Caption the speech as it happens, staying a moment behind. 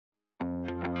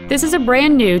This is a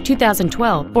brand new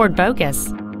 2012 Ford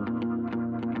Focus.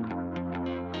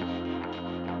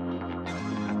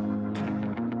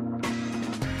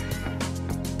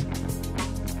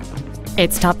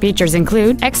 Its top features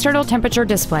include external temperature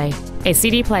display, a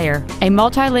CD player, a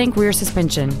multi-link rear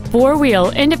suspension,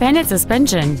 four-wheel independent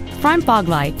suspension, front fog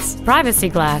lights, privacy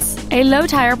glass, a low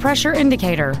tire pressure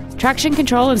indicator, traction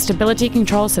control and stability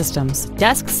control systems,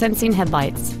 dusk sensing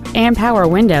headlights, and power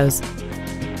windows.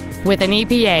 With an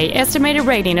EPA estimated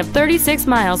rating of 36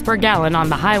 miles per gallon on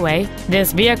the highway,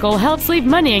 this vehicle helps leave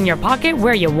money in your pocket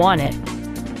where you want it.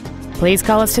 Please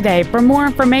call us today for more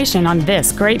information on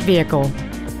this great vehicle.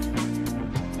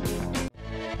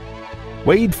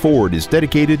 Wade Ford is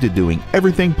dedicated to doing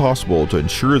everything possible to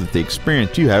ensure that the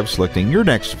experience you have selecting your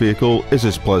next vehicle is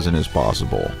as pleasant as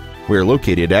possible. We are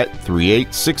located at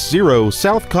 3860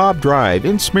 South Cobb Drive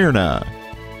in Smyrna.